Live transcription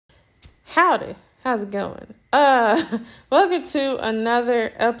Howdy, how's it going? Welcome to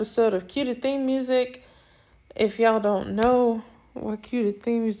another episode of Cue to Theme Music. If y'all don't know what Cue to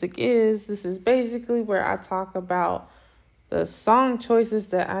Theme Music is, this is basically where I talk about the song choices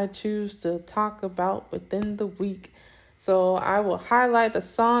that I choose to talk about within the week. So I will highlight the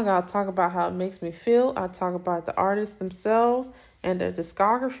song, I'll talk about how it makes me feel, I'll talk about the artists themselves and their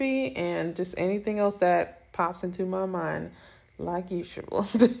discography, and just anything else that pops into my mind, like usual.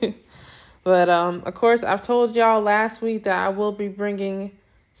 But, of course, I've told y'all last week that I will be bringing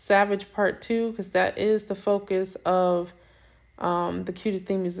Savage Part 2, because that is the focus of the Cue to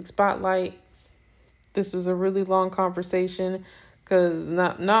Theme Music Spotlight. This was a really long conversation, because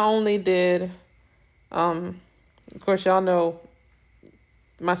not only did, of course, y'all know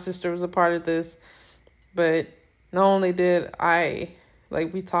my sister was a part of this, but not only did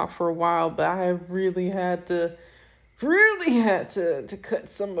we talked for a while, but I really had to cut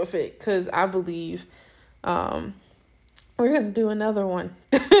some of it, because I believe we're going to do another one.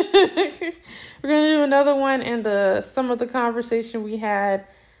 We're going to do another one, and some of the conversation we had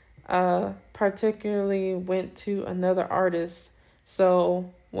particularly went to another artist.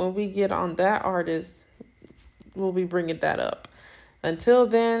 So when we get on that artist, we'll be bringing that up. Until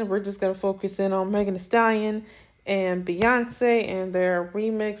then, we're just going to focus in on Megan Thee Stallion and Beyonce and their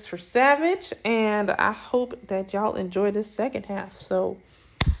remix for Savage. And I hope that y'all enjoy this second half. So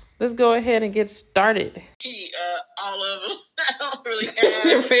let's go ahead and get started. All of them. I don't really have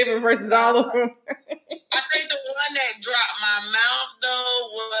your favorite versus all of them. I think the one that dropped my mouth though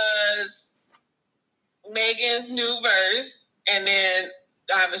was Megan's new verse, and then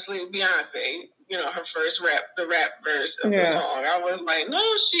obviously Beyonce. You know, her first the rap verse of the song. I was like, no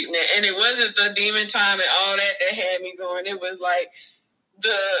shit. And it wasn't the demon time and all that had me going. It was like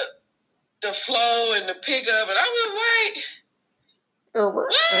the flow and the pickup. And I was like,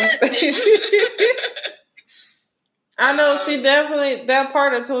 what? I know she definitely, that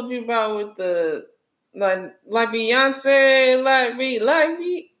part I told you about with the, like Beyonce, like me, like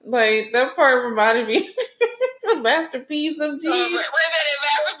that part reminded me of Masterpiece, them G's. Wait a minute,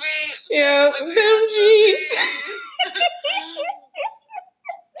 Masterpiece. Yeah, them G's.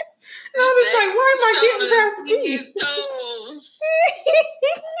 I was just like, why am I getting past the beat?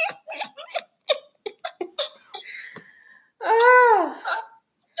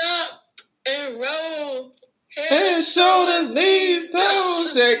 Up and roll. Head, shoulders, knees,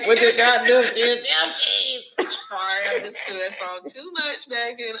 toes. Check with your goddamn cheese. Sorry, I listened to that song too much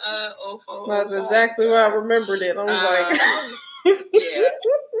back in 04. That's exactly why I remembered it. I was like, yeah.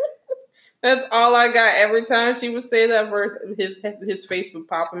 That's all I got every time she would say that verse. His face would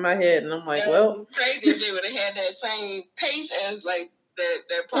pop in my head, and I'm like, well, crazy if they would have had that same pace as like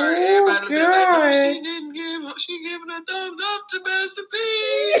that part. Everybody would be like, no, she didn't she giving a thumbs up to Master P.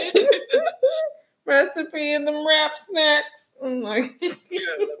 Master P and them rap snacks. I'm like, but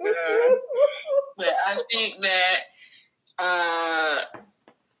I think that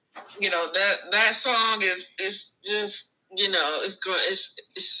that song is just,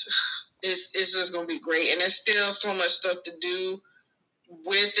 it's just gonna be great, and there's still so much stuff to do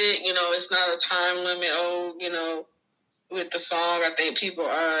with it. It's not a time limit. With the song, I think people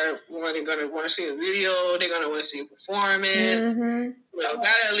are going to want to see a video. They're going to want to see a performance. Mm-hmm.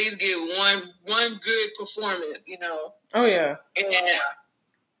 Gotta at least get one good performance. Oh yeah. And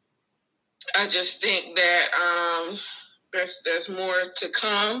I just think that there's more to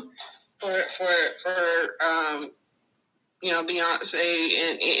come for Beyonce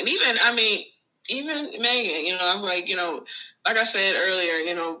and even Megan. I was like, like I said earlier,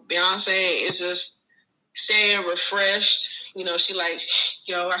 Beyonce is just staying refreshed. She like,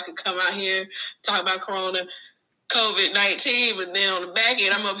 I could come out here talk about COVID-19, but then on the back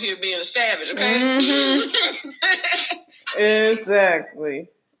end, I'm up here being a savage, okay? Mm-hmm. Exactly.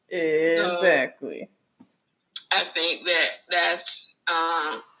 I think that's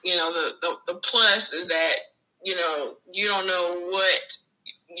the plus is that you don't know what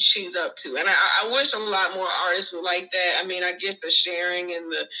she's up to, and I wish a lot more artists would like that. I get the sharing and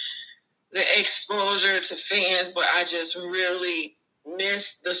the exposure to fans, but I just really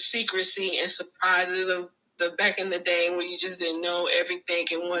miss the secrecy and surprises of the back in the day when you just didn't know everything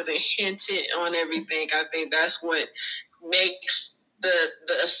and wasn't hinted on everything. I think that's what makes the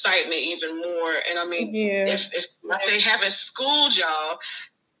excitement even more. And if I say having schooled y'all,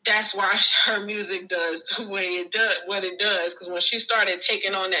 that's why her music does the way it does, what it does. Because when she started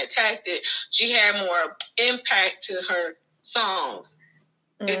taking on that tactic, she had more impact to her songs.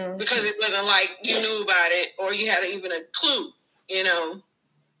 Because it wasn't like you knew about it or you had even a clue,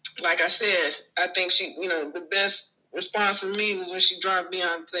 Like I said, I think she, the best response from me was when she dropped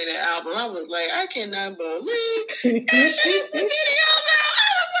Beyonce that album. I was like, I cannot believe she did the videos out.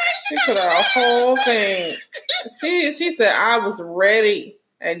 I was like, she put out a whole thing. She said I was ready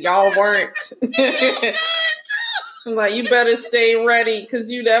and y'all weren't. I'm like, you better stay ready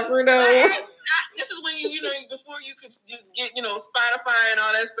because you never know. This is when you know, before you could just get, Spotify and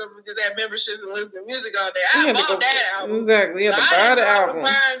all that stuff and just have memberships and listen to music all day. I bought that album. Exactly. You had to buy the album.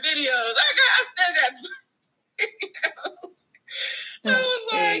 Buying videos. I still got videos. I was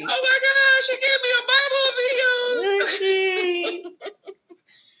like, oh my gosh, she gave me a Bible video.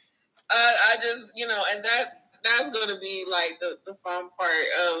 I just, and that's going to be like the fun part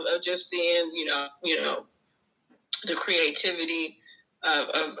of just seeing, the creativity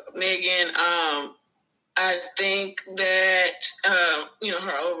of Megan. I think that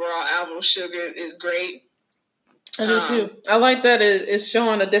her overall album Sugar is great. I do too. I like that it's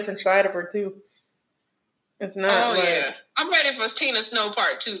showing a different side of her too. It's not. Oh yeah, I'm ready for Tina Snow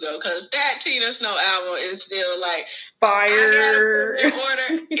Part 2 though, because that Tina Snow album is still like fire. In order,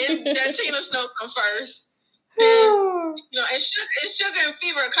 that Tina Snow come first. Then, and Sugar and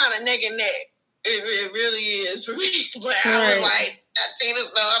Fever are kind of neck and neck. It really is for me. But I was like, Tina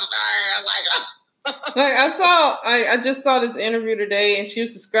Snow, I'm sorry. I'm like, like I just saw this interview today, and she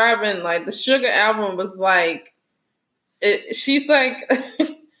was describing like the Sugar album was like, she's like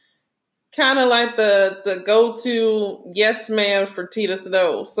kind of like the go-to yes man for Tina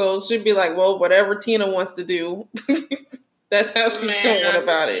Snow. So she'd be like, well, whatever Tina wants to do, that's how she's going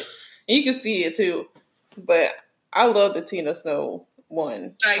about it. And you can see it too. But I love the Tina Snow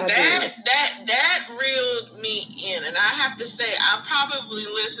one. Like that reeled me in, and I have to say I probably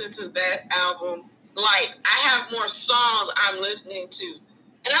listened to that album. Like I have more songs I'm listening to,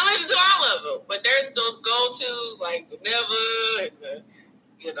 and I listen to all of them. But there's those go-tos like the Never,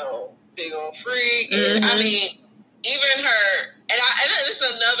 and the Big Ol' Freak. And, I mean, even her, and this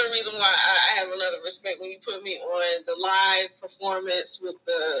is another reason why I have another respect when you put me on the live performance with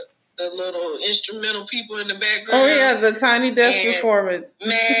the little instrumental people in the background. Oh yeah, the Tiny Desk performance.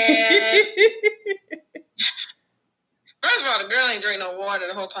 Man. First of all, the girl ain't drink no water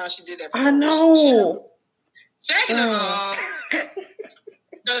the whole time she did that. I know. Second of all,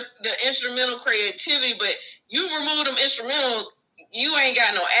 the instrumental creativity, but you remove them instrumentals, you ain't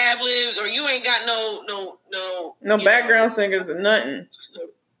got no ad-libs, or you ain't got no background singers or nothing.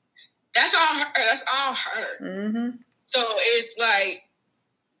 That's all her. That's all her. Mm-hmm. So it's like,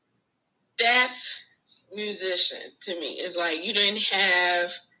 that's musician to me. It's like you didn't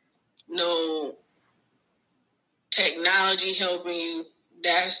have no technology helping you.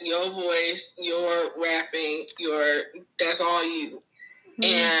 That's your voice, your rapping, that's all you. Mm-hmm.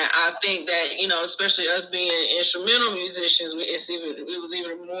 And I think that, especially us being instrumental musicians, it was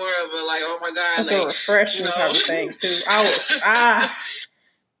even more of a like, oh my God. That's like, a refreshing type of thing too.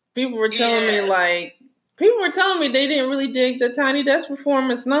 People were telling me they didn't really dig the Tiny Desk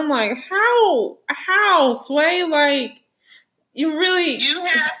performance, and I'm like, how, Sway? Like, you really you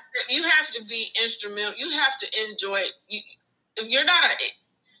have to be instrumental. You have to enjoy it. If you're not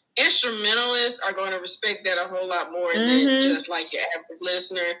instrumentalists, are going to respect that a whole lot more than just like your average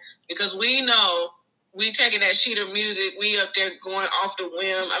listener, because we know we taking that sheet of music, we up there going off the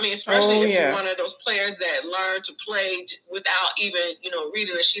whim. I mean, especially if you're one of those players that learn to play without even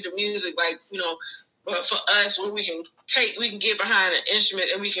reading a sheet of music, like But for us, where we can get behind an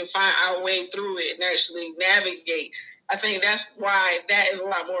instrument and we can find our way through it and actually navigate. I think that's why that is a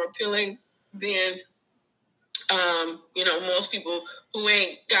lot more appealing than, most people who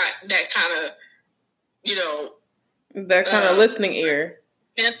ain't got that kind of, that kind of listening ear.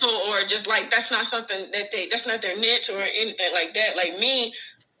 Mental, or just like that's not something that's not their niche or anything like that. Like me,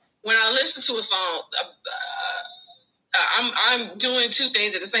 when I listen to a song, I'm doing two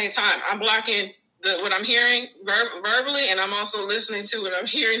things at the same time. I'm blocking what I'm hearing verbally, and I'm also listening to what I'm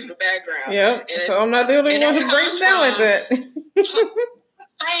hearing in the background. Yep. So I'm not the only one who breaks down like that.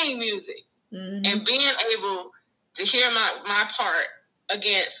 Playing music and being able to hear my part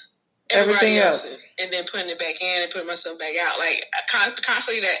against everybody else's, and then putting it back in and putting myself back out, like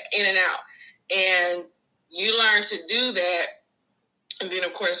constantly that in and out. And you learn to do that, and then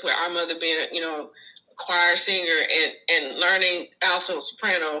of course with our mother being a choir singer and learning alto,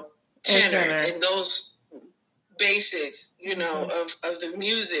 soprano, tenor, and those basics, of the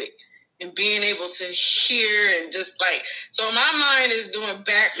music, and being able to hear and just like, so my mind is doing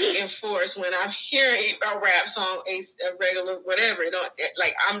back and forth when I'm hearing a rap song, a regular whatever.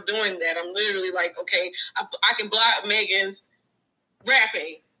 Like I'm doing that. I'm literally like, okay, I can block Megan's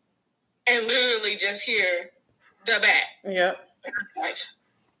rapping and literally just hear the back. Yep. Like,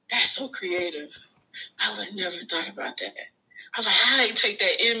 that's so creative. I would have never thought about that. I was like, how they take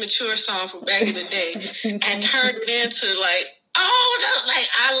that immature song from back in the day and turn it into like, oh, like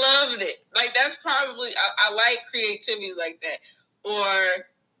I loved it. Like that's probably I like creativity like that. Or,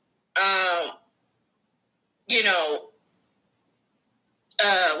 you know,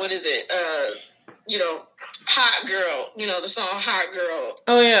 what is it? You know, Hot Girl. You know the song Hot Girl.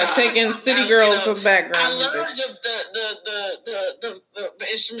 Oh yeah, taking City Girls with background. I love the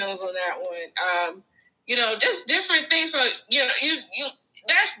instrumentals on that one. You know, just different things. So you know, you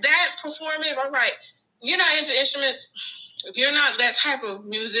that's that performance. I was like, you're not into instruments. If you're not that type of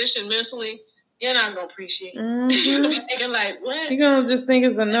musician mentally, you're not gonna appreciate it. Mm-hmm. You're gonna be thinking like, what? You're gonna just think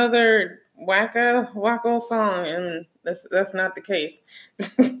it's another wacko song, and that's not the case.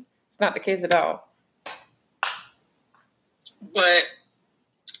 It's not the case at all. But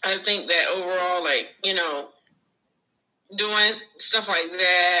I think that overall, like, you know, doing stuff like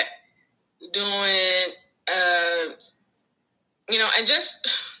that, doing, you know, and just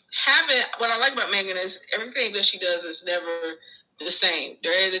having, what I like about Megan is everything that she does is never the same.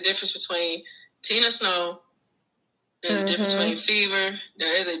 There is a difference between Tina Snow, there's a difference between Fever,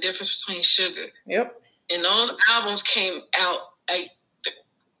 there is a difference between Sugar. Yep. And those albums came out like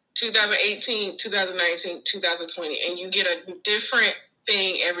 2018, 2019, 2020, and you get a different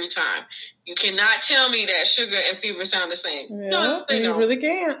thing every time. You cannot tell me that Sugar and Fever sound the same. Yeah, no, they don't. You really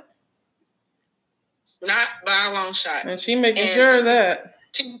can't. Not by a long shot. And she making sure of that.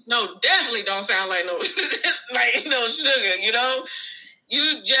 No, definitely don't sound like no like no Sugar. You know,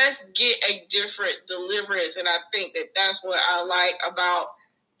 you just get a different deliverance, and I think that that's what I like about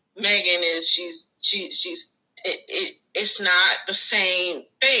Megan is she's it's not the same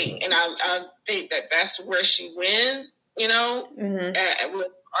thing, and I think that that's where she wins. You know, with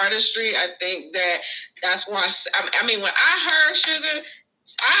artistry, I think that's why. I mean, when I heard Sugar,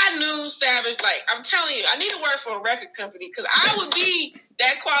 I knew Savage. Like I'm telling you, I need to work for a record company because I would be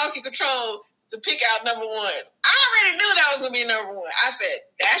that quality control to pick out number ones. I already knew that was going to be number one. I said,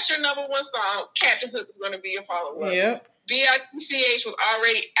 that's your number one song. Captain Hook is going to be your follow-up. Yep. B.I.T.C.H. was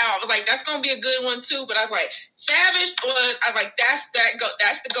already out. I was like, that's going to be a good one too. But I was like, Savage was, I was like, that's the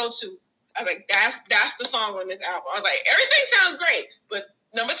go-to. I was like, that's the song on this album. I was like, everything sounds great, but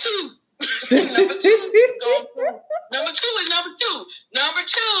number two. Number two is going through. Number two is number two. Number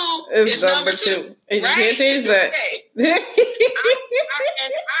two is number two. And right? You can't change that. And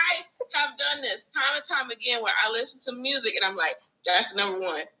I have done this time and time again where I listen to music and I'm like, that's number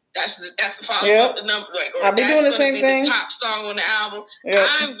one. That's the follow up the number. Like, or I've been doing the same thing. The top song on the album. Yep.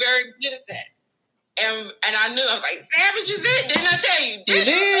 I'm very good at that. And I knew, I was like, Savage is it? Didn't I tell you?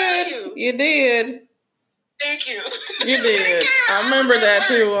 You did. Thank you. You did. I remember that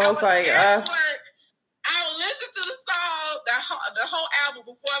too. I was like, I would listen to the song, the whole album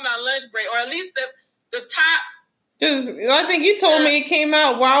before my lunch break, or at least the top. Because I think you told me it came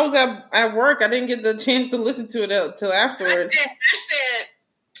out while I was at work. I didn't get the chance to listen to it till afterwards. I said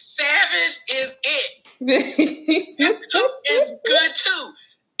Savage is it. It's good too.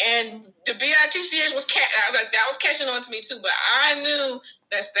 And the B.I.T.C.H. was that was catching on to me too. But I knew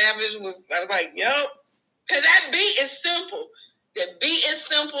that Savage was. I was like, yup. Because that beat is simple. The beat is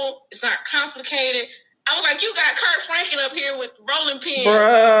simple. It's not complicated. I was like, you got Kurt Franklin up here with rolling pin.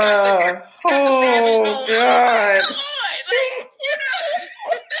 Bruh. Oh, God. Come on. Like, you know.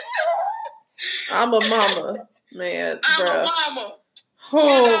 I'm a mama, man. I'm a mama.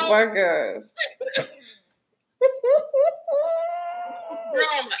 Oh, my God.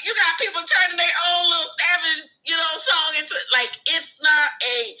 You got people turning their own little Savage, song into, like, it's not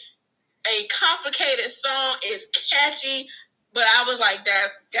a complicated song. It's catchy, but I was like,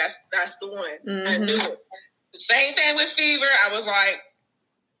 that's the one. Mm-hmm. I knew it. The same thing with Fever. I was like,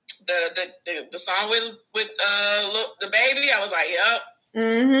 the song with the baby. I was like, yep.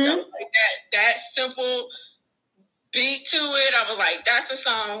 Mm-hmm. Like that simple beat to it. I was like, that's the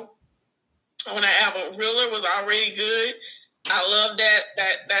song. On that album, Thriller was already good. I love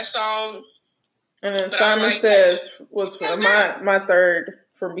that song. And then Simon Says was my third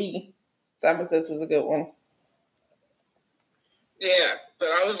for me. Simon Says was a good one. Yeah, but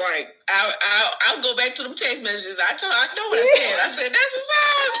I was like, I'll go back to them text messages. I know what I said. That's a song.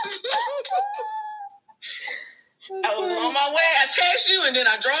 I was on my way. I text you, and then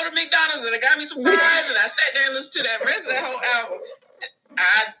I drove to McDonald's, and it got me some fries, and I sat there and listened to that rest of that whole album.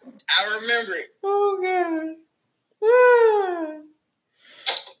 I remember it. Oh God.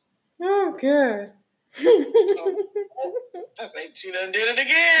 Oh God. I think she done did it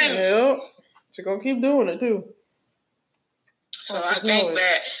again. Yep. She's gonna keep doing it too. So I think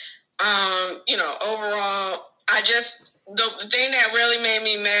that, overall, I just the thing that really made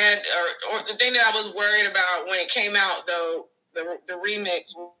me mad, or the thing that I was worried about when it came out, though, the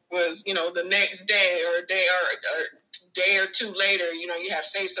remix was, you know, the next day or day or two later, you know, you have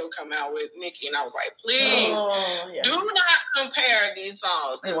Say So come out with Nicki, and I was like, please do not compare these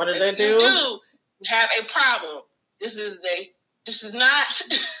songs. And what did they do? You have a problem. This is not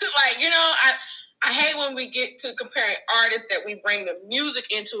like, you know, I hate when we get to comparing artists that we bring the music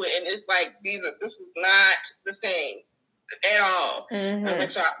into it, and it's like this is not the same at all. Mm-hmm. I was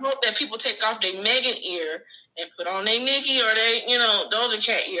like, so I hope that people take off their Megan ear and put on their Nicki or they, you know, Doja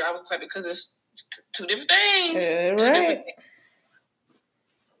Cat ear. I was like, because it's two different things. Right. Different things.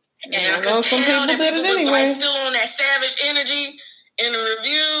 And I could tell that people was like still on that savage energy in the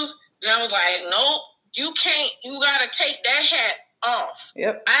reviews, and I was like, nope, you can't. You gotta take that hat off.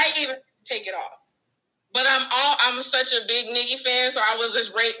 Yep. I even take it off. But I'm such a big Nicki fan, so I was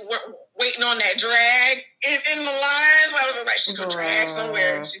just waiting on that drag in the lines. I was like, she's gonna drag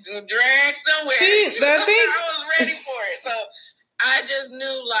somewhere. She's gonna drag somewhere. I was ready for it. So I just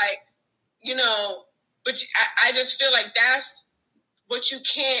knew, like, you know, but I just feel like that's what you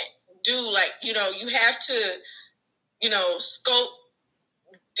can't do. Like, you know, you have to, you know, scope,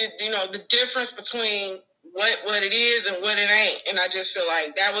 you know, the difference between what it is and what it ain't. And I just feel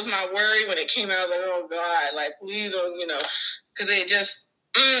like that was my worry when it came out. I was like, oh God, like, please don't, you know, because it just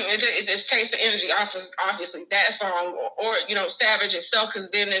takes the energy off of, obviously, that song or you know, Savage itself, because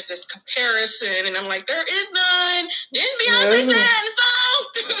then there's this comparison, and I'm like, there is none. Didn't Beyonce say that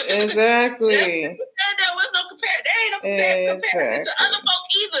in the song? Exactly. There was no comparison. There ain't no comparison to other folk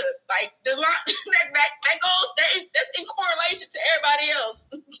either. Like, the that goes, that's in correlation to everybody else.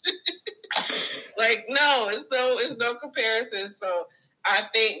 Like, no, it's no comparison. So I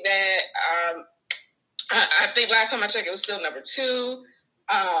think that I think last time I checked, it was still number 2.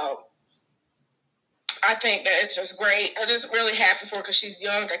 I think that it's just great. I'm just really happy for her because she's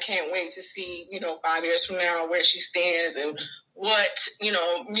young. I can't wait to see, you know, 5 years from now where she stands and what, you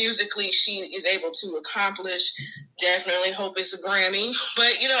know, musically she is able to accomplish. Definitely hope it's a Grammy.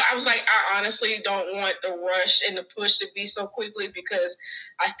 But, you know, I was like, I honestly don't want the rush and the push to be so quickly, because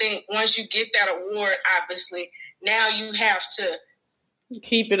I think once you get that award, obviously, now you have to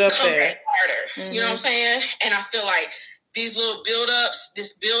keep it up come there. back harder. Mm-hmm. You know what I'm saying? And I feel like these little build-ups,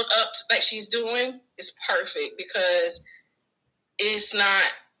 this build-up like she's doing is perfect, because it's not,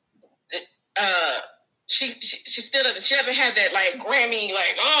 she still doesn't, she doesn't have that, like, Grammy,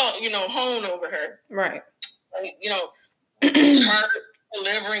 like, oh, you know, hone over her. Right. Like, you know, her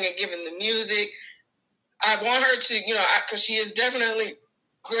delivering and giving the music. I want her to, you know, because she is definitely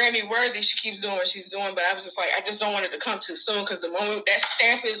Grammy worthy. She keeps doing what she's doing, but I was just like, I just don't want it to come too soon, because the moment that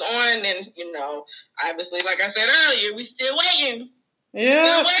stamp is on, then, you know, obviously, like I said earlier, we still waiting.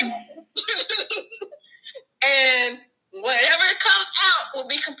 Yeah. And whatever comes out will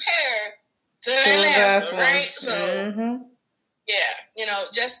be compared to that last one, right? So, yeah, you know,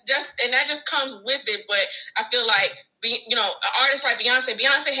 just, and that just comes with it. But I feel like, you know, an artist like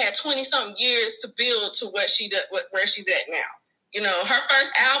Beyonce had 20-something years to build to what she does, where she's at now. You know, her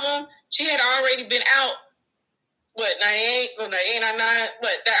first album, she had already been out, 98, 99,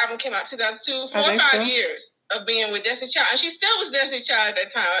 but that album came out 2002, 4 or 5 years of being with Destiny Child. And she still was Destiny Child at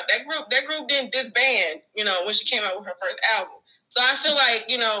that time. That group didn't disband, you know, when she came out with her first album. So I feel like,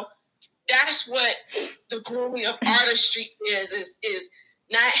 you know, that's what the grooming of artistry is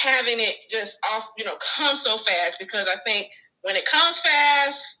not having it just off, you know, come so fast. Because I think when it comes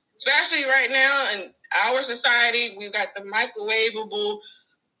fast, especially right now in our society, we've got the microwavable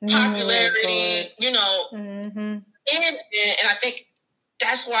popularity, you know, and I think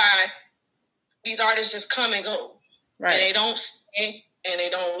that's why these artists just come and go, right? And they don't stay and they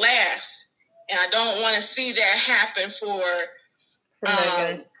don't last. And I don't want to see that happen for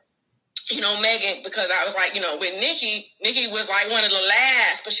Megan. You know, Megan, because I was like, you know, with Nicki was like one of the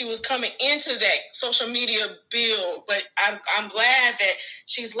last, but she was coming into that social media build. But I'm glad that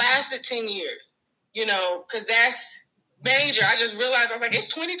she's lasted 10 years, you know, because that's major. I just realized, I was like, it's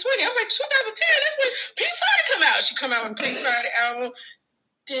 2020. I was like, 2010, that's when Pink Friday come out. She come out with Pink Friday album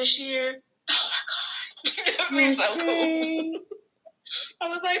this year. Oh my God. That would be so cool. I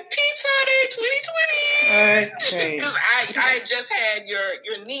was like, Pink Friday 2020. Because I just had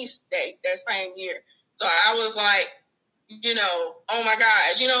your niece that same year. So I was like, you know, oh my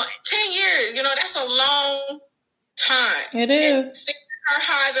gosh, you know, 10 years, you know, that's a long time. It is. And seeing her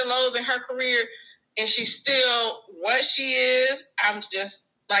highs and lows in her career, and she's still what she is, I'm just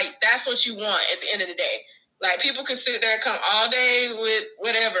like, that's what you want at the end of the day. Like, people can sit there and come all day with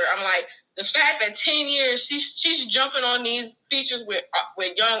whatever. I'm like, the fact that 10 years she's jumping on these features with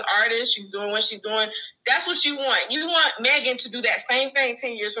young artists, she's doing what she's doing. That's what you want. You want Megan to do that same thing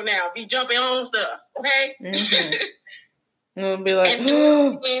 10 years from now. Be jumping on stuff, okay? Mm-hmm. It'll be like, and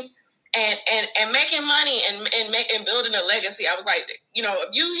doing things and making money and building a legacy. I was like, you know, if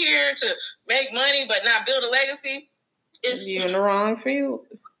you here to make money but not build a legacy, it's you in the wrong field.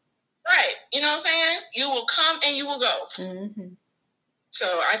 Right. You know what I'm saying? You will come and you will go. Mm-hmm. So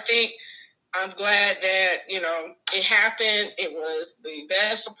I think I'm glad that, you know, it happened. It was the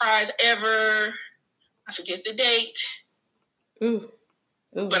best surprise ever. I forget the date. Ooh.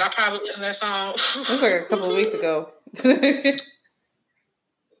 But I probably listened to that song. It was like a couple of weeks ago.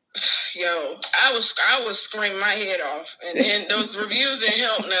 Yo, I was screaming my head off. And then those reviews didn't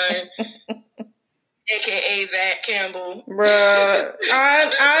help none. AKA Zach Campbell. Bruh.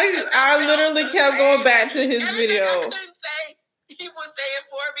 I literally kept going back to his Everything video. I couldn't say, he was saying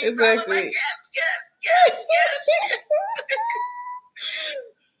for me. Exactly. I was like, yes.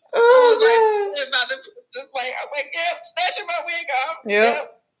 Oh, I was like, yep, snatching my wig off. Yep.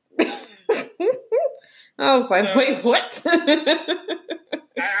 I was like, wait, what?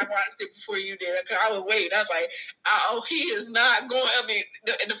 I watched it before you did. Because I was waiting. I was like, oh, he is not going. I mean,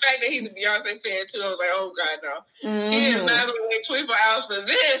 the fact that he's a Beyonce fan too, I was like, oh God, no. Mm-hmm. He is not going to wait 24 hours for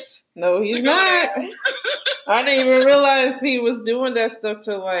this. No, he's not. I didn't even realize he was doing that stuff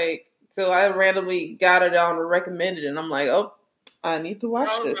till I randomly got it on and recommended it. And I'm like, oh, I need to watch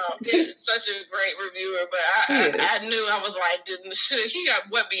this. No. He's such a great reviewer, but I knew, I was like, he got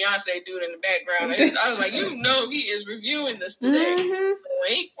what Beyonce doing in the background. I was like, you know, he is reviewing this today. Mm-hmm. So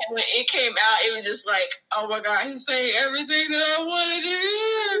when it came out, it was just like, oh my God, he's saying everything that I wanted to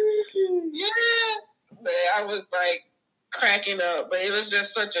hear. Mm-hmm. Yeah. But I was like cracking up, but it was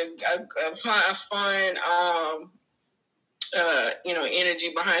just such a fun, you know,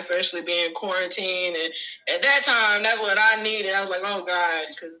 energy behind, especially being quarantined. And at that time, that's what I needed. I was like, oh God,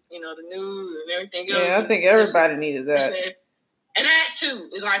 because, you know, the news and everything else. Yeah, I think everybody needed that. And that too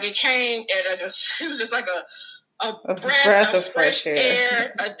is like, it came at it was just like a breath of fresh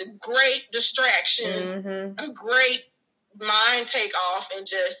air, a great distraction, a great mind take off, and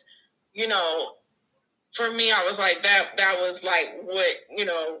just, you know, for me, I was like, that was like what, you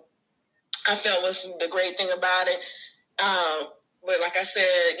know, I felt was the great thing about it. But like I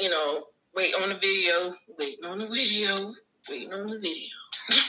said, you know, waiting on the video.